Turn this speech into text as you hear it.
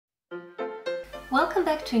Welcome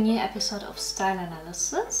back to a new episode of Style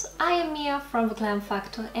Analysis. I am Mia from the Glam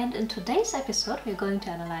Factor, and in today's episode we're going to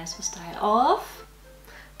analyze the style of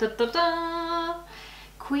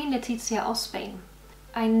Queen Letizia of Spain.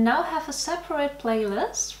 I now have a separate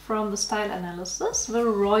playlist from the Style Analysis, the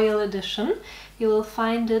Royal Edition. You will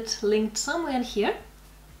find it linked somewhere in here,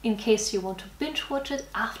 in case you want to binge watch it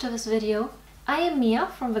after this video. I am Mia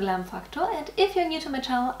from the Glam Factor, and if you're new to my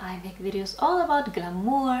channel, I make videos all about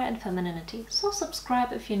glamour and femininity. So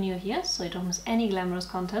subscribe if you're new here, so you don't miss any glamorous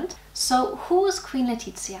content. So who is Queen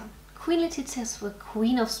Letizia? Queen Letizia is the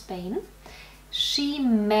Queen of Spain. She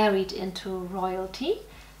married into royalty,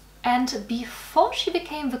 and before she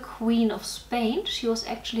became the Queen of Spain, she was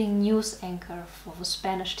actually a news anchor for the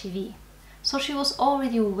Spanish TV. So she was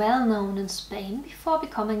already well known in Spain before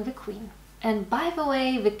becoming the Queen. And by the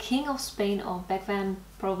way, the King of Spain, or back then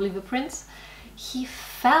probably the Prince, he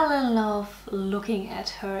fell in love looking at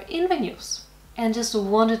her in the news and just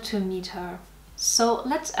wanted to meet her. So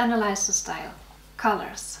let's analyze the style.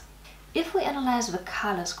 Colors. If we analyze the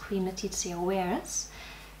colors Queen Letizia wears,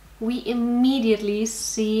 we immediately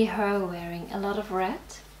see her wearing a lot of red.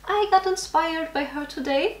 I got inspired by her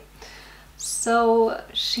today. So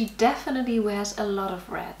she definitely wears a lot of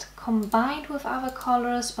red, combined with other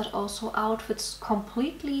colors, but also outfits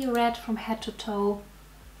completely red from head to toe.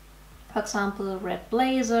 For example, red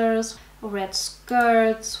blazers, red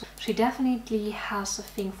skirts. She definitely has a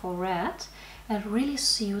thing for red, and it really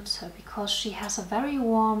suits her because she has a very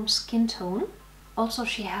warm skin tone. Also,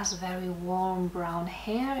 she has very warm brown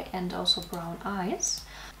hair and also brown eyes,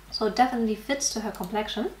 so it definitely fits to her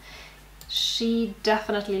complexion. She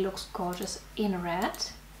definitely looks gorgeous in red,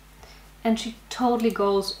 and she totally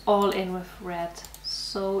goes all in with red.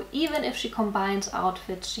 So even if she combines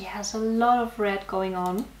outfits, she has a lot of red going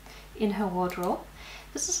on in her wardrobe.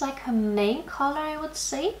 This is like her main color, I would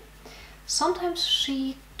say. Sometimes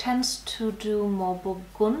she tends to do more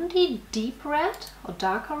burgundy, deep red or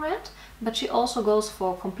darker red, but she also goes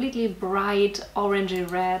for completely bright orangey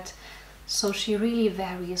red. So she really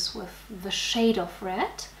varies with the shade of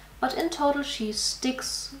red. But in total she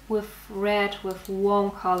sticks with red, with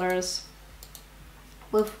warm colors,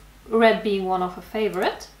 with red being one of her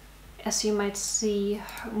favorite. As you might see,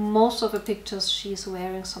 most of the pictures she's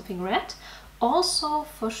wearing something red. Also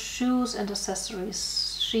for shoes and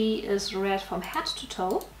accessories, she is red from head to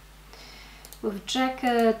toe, with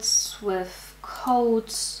jackets, with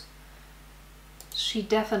coats. She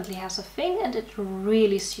definitely has a thing, and it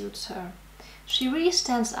really suits her. She really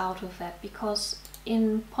stands out with that because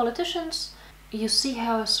in politicians, you see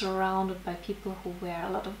her surrounded by people who wear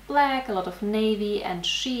a lot of black, a lot of navy, and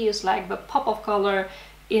she is like the pop of color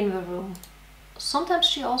in the room. Sometimes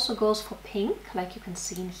she also goes for pink, like you can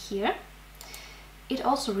see in here. It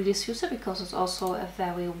also really suits her because it's also a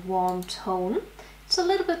very warm tone. It's a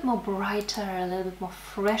little bit more brighter, a little bit more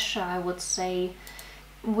fresher, I would say.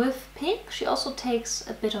 With pink, she also takes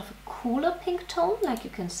a bit of a cooler pink tone, like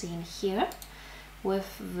you can see in here,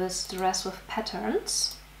 with this dress with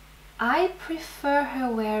patterns. I prefer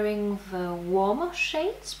her wearing the warmer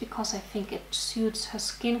shades because I think it suits her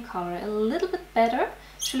skin color a little bit better.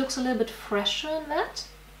 She looks a little bit fresher in that.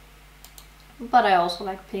 But I also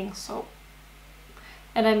like pink, so...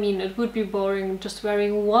 And I mean, it would be boring just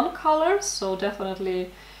wearing one color, so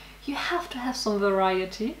definitely you have to have some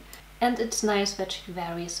variety. And it's nice that she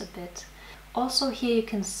varies a bit. Also here you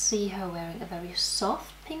can see her wearing a very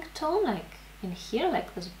soft pink tone, like in here,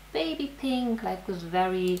 like this baby pink, like this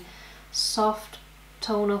very soft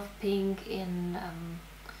tone of pink in,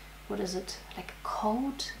 what is it, like a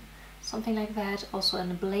coat, something like that, also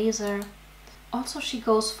in a blazer. Also she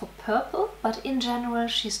goes for purple, but in general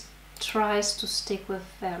she tries to stick with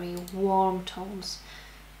very warm tones.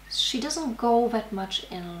 She doesn't go that much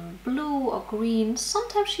in blue or green.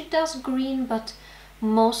 Sometimes she does green, but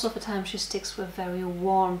most of the time she sticks with very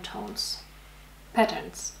warm tones.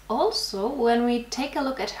 Patterns. Also, when we take a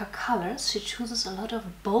look at her colors, she chooses a lot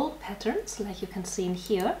of bold patterns, like you can see in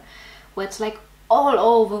here, where it's like all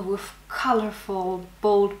over with colorful,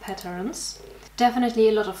 bold patterns. Definitely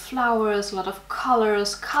a lot of flowers, a lot of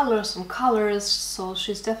colors, colors on colors, so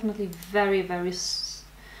she's definitely very...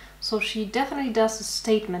 So she definitely does a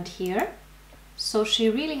statement here. So she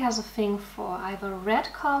really has a thing for either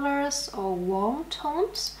red colors or warm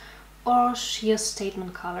tones, or sheer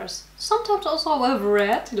statement colors. Sometimes also with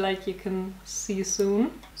red, like you can see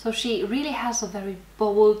soon. So she really has a very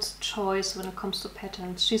bold choice when it comes to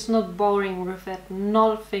patterns. She's not boring with it,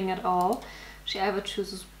 nothing at all. She either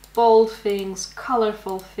chooses bold things,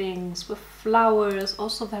 colorful things, with flowers,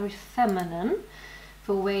 also very feminine.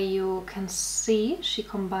 the way you can see, she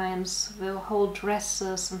combines the whole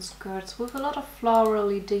dresses and skirts with a lot of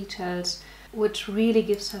florally details, which really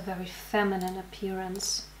gives her a very feminine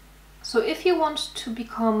appearance. So if you want to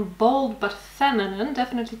become bold but feminine,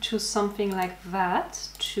 definitely choose something like that.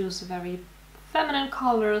 Choose very feminine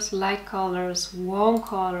colors, light colors, warm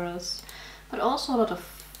colors, but also a lot of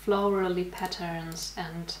florally patterns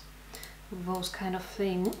and those kind of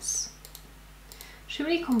things. She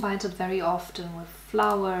really combines it very often with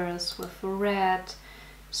flowers, with red,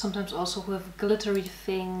 sometimes also with glittery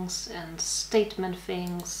things and statement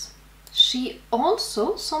things. She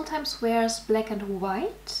also sometimes wears black and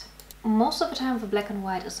white. Most of the time the black and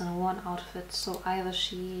white is in one outfit, so either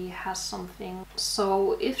she has something.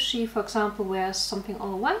 So if she, for example, wears something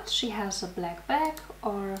all white, she has a black bag,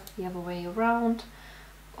 or the other way around,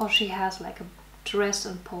 or she has like a dress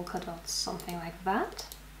and polka dots, something like that.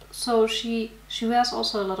 So she wears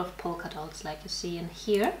also a lot of polka dots, like you see in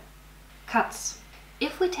here. Cuts.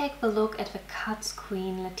 If we take a look at the cuts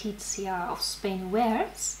Queen Letizia of Spain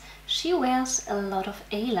wears, she wears a lot of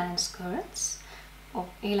A-line skirts or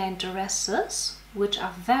A-line dresses, which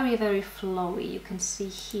are very, very flowy. You can see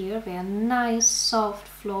here they are nice, soft,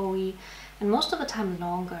 flowy, and most of the time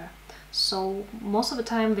longer. So most of the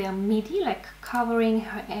time they are midi, like covering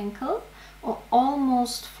her ankle, or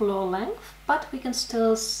almost floor length, but we can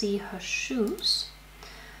still see her shoes.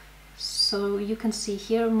 So you can see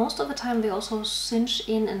here, most of the time they also cinch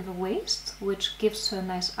in the waist, which gives her a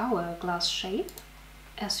nice hourglass shape.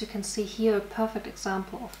 As you can see here, a perfect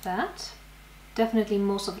example of that. Definitely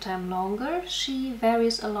most of the time longer. She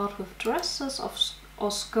varies a lot with dresses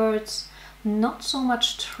or skirts, not so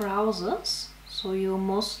much trousers. So you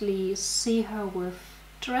mostly see her with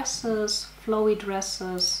dresses, flowy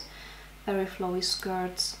dresses, very flowy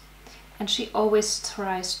skirts. And she always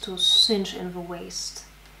tries to cinch in the waist,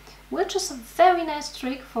 which is a very nice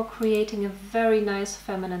trick for creating a very nice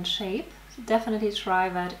feminine shape. Definitely try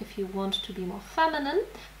that if you want to be more feminine.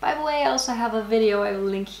 By the way, I also have a video I will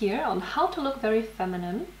link here on how to look very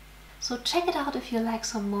feminine. So check it out if you like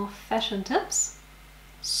some more fashion tips.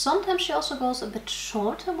 Sometimes she also goes a bit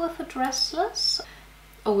shorter with her dresses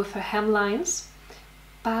or with her hemlines,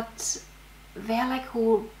 but they're like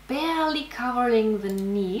barely covering the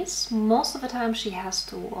knees. Most of the time she has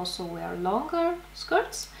to also wear longer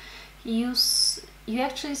skirts. You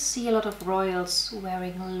actually see a lot of royals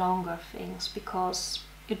wearing longer things because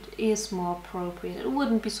it is more appropriate. It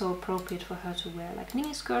wouldn't be so appropriate for her to wear like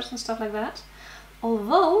mini skirts and stuff like that.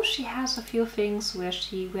 Although she has a few things where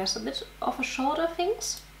she wears a bit of a shorter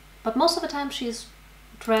things, but most of the time she's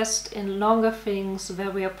dressed in longer things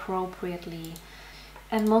very appropriately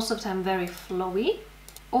and most of the time very flowy.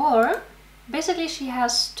 Or basically she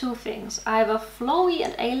has two things, either flowy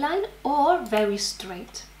and A-line or very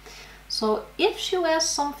straight. So if she wears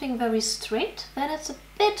something very straight, then it's a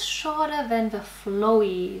bit shorter than the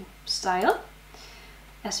flowy style.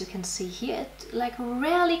 As you can see here, it like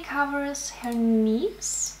rarely covers her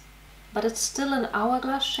knees, but it's still an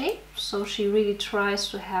hourglass shape, so she really tries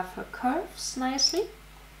to have her curves nicely.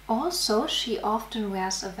 Also, she often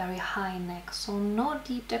wears a very high neck, so no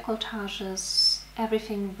deep décolletages,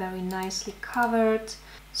 everything very nicely covered.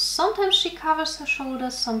 Sometimes she covers her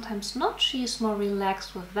shoulders, sometimes not. She is more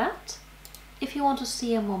relaxed with that. If you want to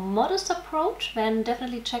see a more modest approach, then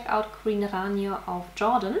definitely check out Queen Letizia of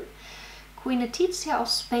Jordan. Queen Letizia of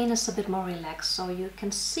Spain is a bit more relaxed, so you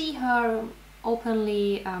can see her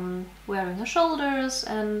openly wearing her shoulders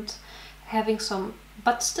and having some,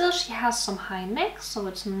 but still she has some high neck, so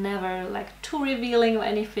it's never like too revealing or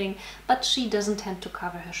anything, but she doesn't tend to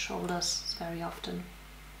cover her shoulders very often,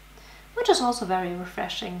 which is also very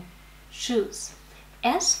refreshing. Shoes.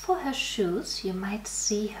 As for her shoes, you might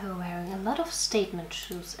see her wearing a lot of statement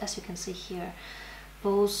shoes, as you can see here.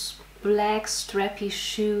 Those black strappy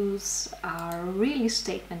shoes are really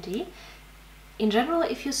statementy. In general,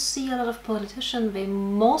 if you see a lot of politicians, they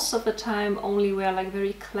most of the time only wear like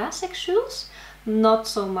very classic shoes, not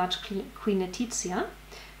so much Queen Letizia.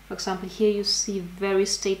 For example, here you see very much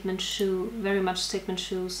statement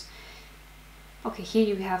shoes. Okay, here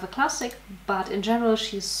you have a classic, but in general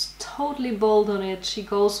she's totally bold on it. She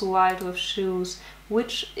goes wild with shoes,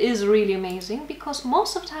 which is really amazing because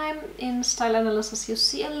most of the time in style analysis you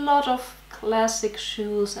see a lot of classic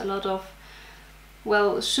shoes, a lot of,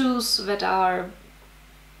 well, shoes that are,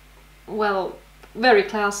 well, very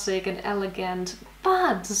classic and elegant,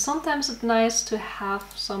 but sometimes it's nice to have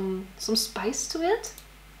some spice to it.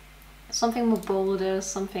 Something more bolder,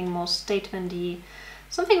 something more statementy,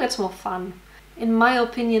 something that's more fun. In my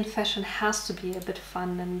opinion, fashion has to be a bit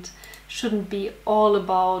fun and shouldn't be all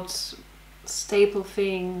about staple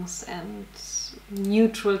things and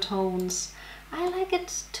neutral tones. I like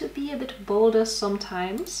it to be a bit bolder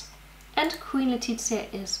sometimes. And Queen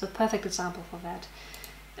Letizia is the perfect example for that.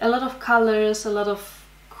 A lot of colors, a lot of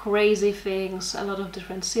crazy things, a lot of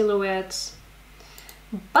different silhouettes.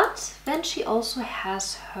 But then she also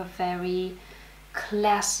has her very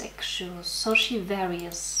classic shoes, so she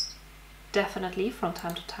varies definitely from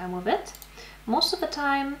time to time with it. Most of the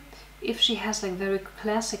time, if she has like very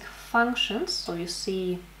classic functions, so you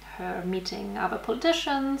see her meeting other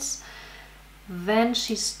politicians, then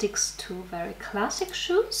she sticks to very classic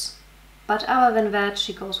shoes. But other than that,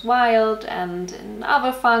 she goes wild, and in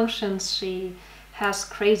other functions she has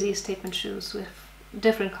crazy statement shoes with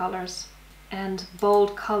different colors and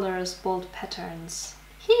bold colors, bold patterns.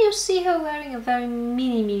 Here you see her wearing a very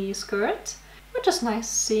mini skirt, which is nice,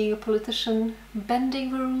 seeing a politician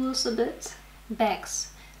bending the rules a bit.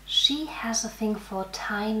 Bags. She has a thing for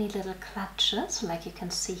tiny little clutches, like you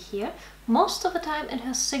can see here. Most of the time in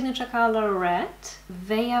her signature color red.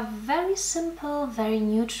 They are very simple, very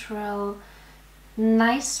neutral,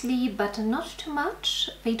 nicely, but not too much.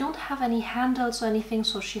 They don't have any handles or anything,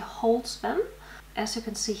 so she holds them. As you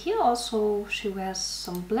can see here also, she wears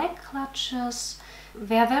some black clutches.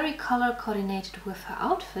 They are very color coordinated with her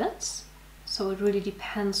outfits, so it really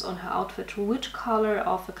depends on her outfit which color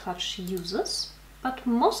of the clutch she uses. But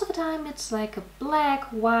most of the time it's like a black,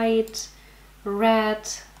 white, red,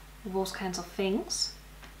 those kinds of things.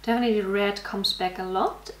 Definitely red comes back a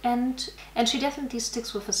lot, and she definitely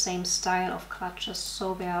sticks with the same style of clutches.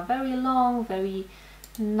 So they are very long, very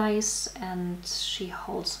nice, and she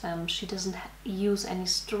holds them. She doesn't use any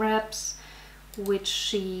straps, which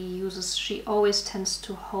she uses. She always tends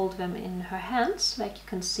to hold them in her hands, like you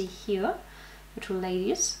can see here, the two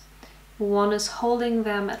ladies. One is holding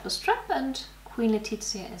them at the strap and Queen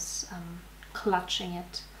Letizia is clutching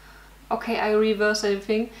it. Okay, I reverse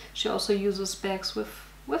everything. She also uses bags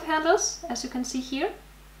with handles, as you can see here.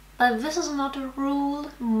 But this is not a rule.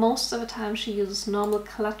 Most of the time she uses normal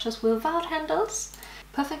clutches without handles.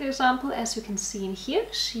 Perfect example, as you can see in here,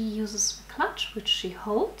 she uses the clutch, which she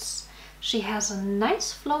holds. She has a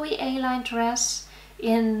nice flowy A-line dress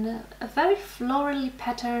in a very florally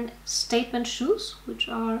patterned statement shoes, which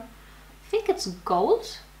are, I think it's gold,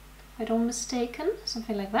 if I don't mistaken,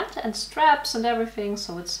 something like that, and straps and everything,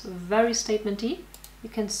 so it's very statementy. You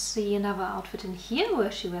can see another outfit in here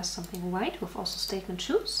where she wears something white with also statement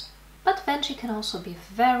shoes. But then she can also be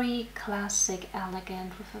very classic,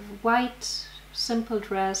 elegant, with a white simple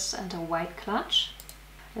dress and a white clutch.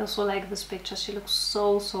 I also like this picture, she looks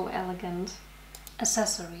so elegant.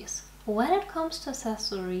 Accessories. When it comes to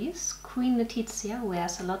accessories, Queen Letizia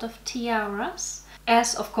wears a lot of tiaras.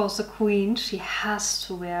 As of course the queen, she has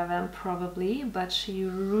to wear them probably, but she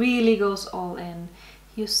really goes all in.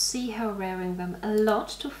 You see her wearing them a lot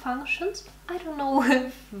to functions. I don't know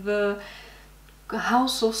if the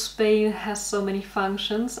House of Spain has so many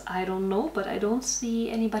functions, I don't know, but I don't see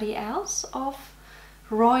anybody else of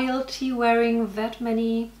royalty wearing that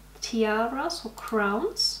many tiaras or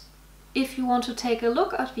crowns. If you want to take a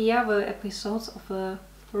look at the other episodes of the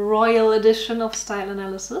royal edition of Style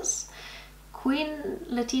Analysis, Queen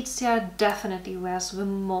Letizia definitely wears the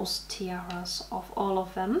most tiaras of all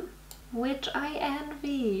of them, which I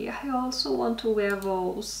envy. I also want to wear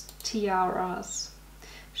those tiaras.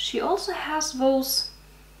 She also has those,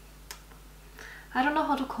 I don't know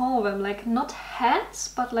how to call them, like not hats,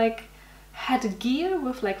 but like headgear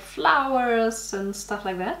with like flowers and stuff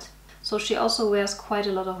like that. So she also wears quite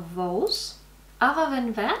a lot of those. Other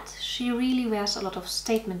than that, she really wears a lot of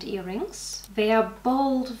statement earrings. They are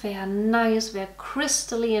bold, they are nice, they're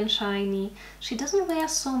crystally and shiny. She doesn't wear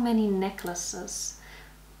so many necklaces,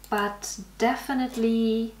 but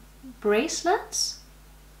definitely bracelets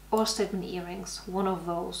or statement earrings, one of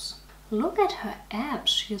those. Look at her abs,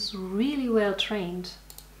 she's really well trained.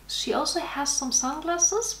 She also has some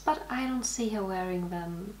sunglasses, but I don't see her wearing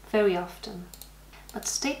them very often. But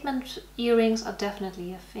statement earrings are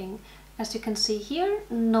definitely a thing. As you can see here,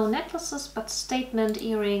 no necklaces, but statement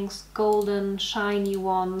earrings, golden, shiny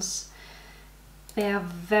ones. They are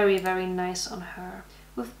very nice on her.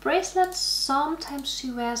 With bracelets, sometimes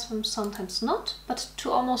she wears them, sometimes not, but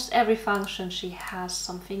to almost every function she has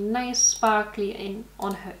something nice, sparkly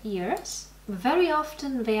on her ears. Very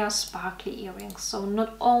often they are sparkly earrings, so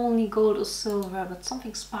not only gold or silver, but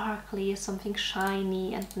something sparkly, something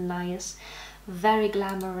shiny and nice, very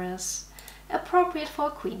glamorous, appropriate for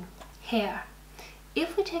a queen. Hair.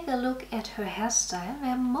 If we take a look at her hairstyle,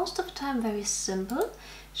 they're most of the time very simple.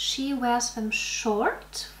 She wears them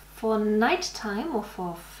short for nighttime or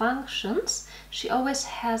for functions. She always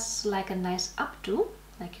has like a nice updo,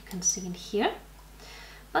 like you can see in here.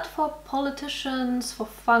 But for politicians, for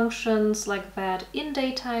functions like that in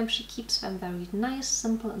daytime, she keeps them very nice,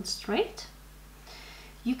 simple and straight.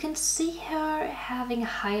 You can see her having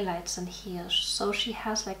highlights in here, so she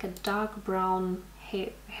has like a dark brown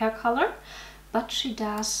hair color, but she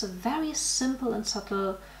does very simple and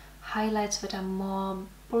subtle highlights that are more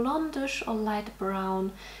blondish or light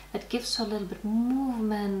brown, that gives her a little bit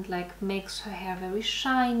movement, like makes her hair very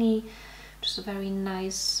shiny, just a very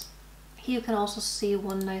nice. Here you can also see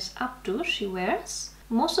one nice updo she wears.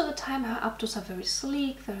 Most of the time her updos are very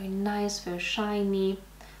sleek, very nice, very shiny.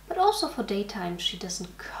 But also for daytime she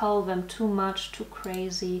doesn't curl them too much, too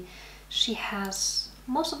crazy. She has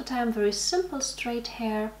most of the time very simple straight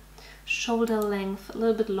hair, shoulder length, a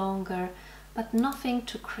little bit longer, but nothing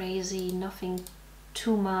too crazy, nothing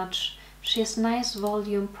too much. She has nice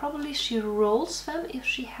volume. Probably she rolls them if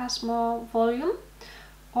she has more volume,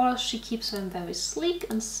 or she keeps them very sleek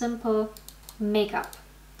and simple. Makeup.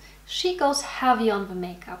 She goes heavy on the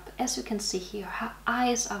makeup. As you can see here, her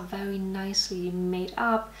eyes are very nicely made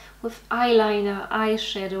up with eyeliner,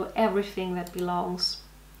 eyeshadow, everything that belongs.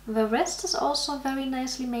 The rest is also very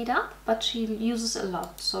nicely made up, but she uses a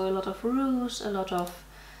lot. So a lot of rouge, a lot of,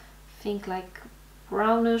 I think like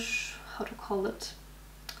brownish, how to call it?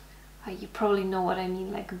 You probably know what I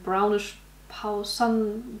mean, like brownish,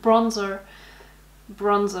 some bronzer,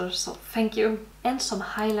 so thank you. And some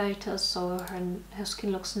highlighters, so her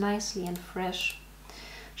skin looks nicely and fresh.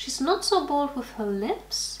 She's not so bold with her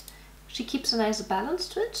lips. She keeps a nice balance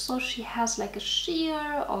to it, so she has like a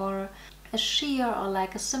sheer or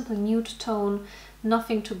like a simple nude tone,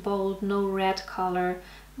 nothing too bold, no red color,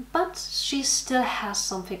 but she still has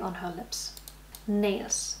something on her lips.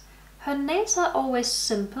 Nails. Her nails are always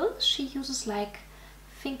simple. She uses like,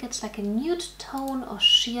 I think it's like a nude tone or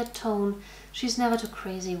sheer tone. She's never too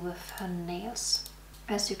crazy with her nails.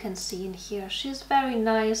 As you can see in here, she's very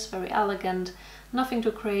nice, very elegant, nothing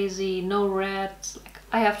too crazy, no red like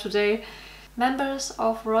I have today. Members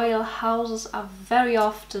of royal houses are very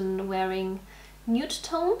often wearing nude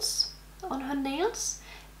tones on her nails.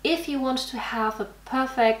 If you want to have a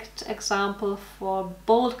perfect example for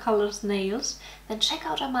bold colored nails, then check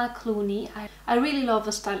out Amal Clooney. I really love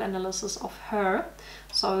the style analysis of her,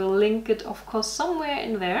 so I will link it of course somewhere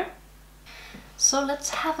in there. So let's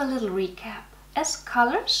have a little recap. As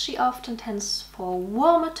colors, she often tends for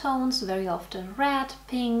warmer tones, very often red,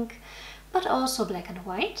 pink, but also black and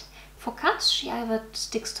white. For cuts, she either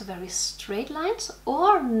sticks to very straight lines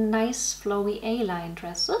or nice flowy A-line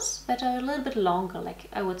dresses that are a little bit longer, like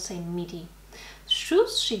I would say midi.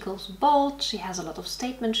 Shoes, she goes bold, she has a lot of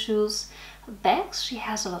statement shoes. Bags, she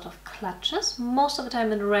has a lot of clutches, most of the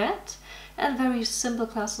time in red, and very simple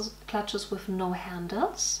clutches with no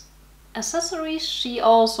handles. Accessories, she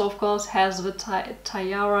also of course has the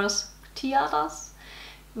tiaras,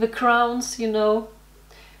 the crowns, you know,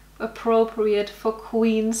 appropriate for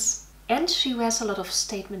queens. And she wears a lot of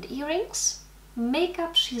statement earrings.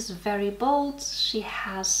 Makeup, she's very bold, she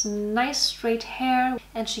has nice straight hair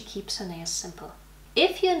and she keeps her nails simple.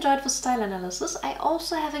 If you enjoyed the style analysis, I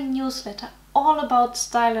also have a newsletter all about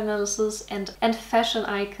style analysis and fashion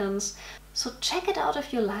icons. So check it out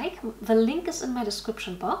if you like. The link is in my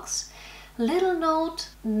description box. Little note,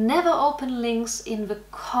 never open links in the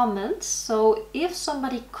comments. So if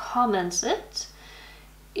somebody comments it,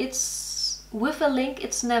 it's with a link,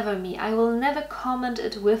 it's never me. I will never comment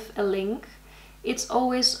it with a link. It's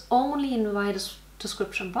always only in my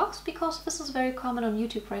description box, because this is very common on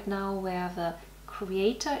YouTube right now, where the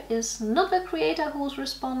creator is not the creator who's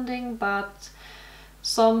responding, but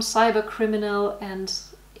some cyber criminal, and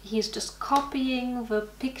he's just copying the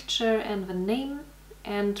picture and the name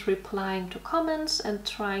and replying to comments and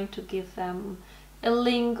trying to give them a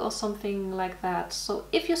link or something like that. So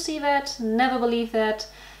if you see that, never believe that.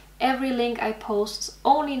 Every link I post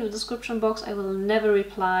only in the description box. I will never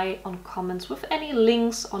reply on comments with any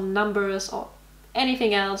links or numbers or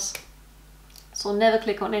anything else. So never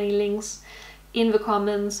click on any links in the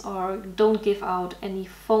comments, or don't give out any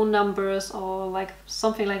phone numbers or like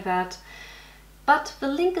something like that. But the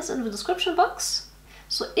link is in the description box.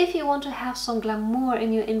 So if you want to have some glamour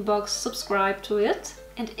in your inbox, subscribe to it.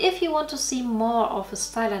 And if you want to see more of a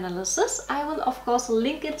style analysis, I will of course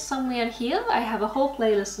link it somewhere here. I have a whole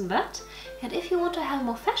playlist in that. And if you want to have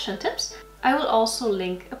more fashion tips, I will also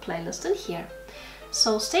link a playlist in here.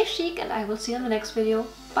 So stay chic and I will see you in the next video.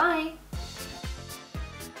 Bye!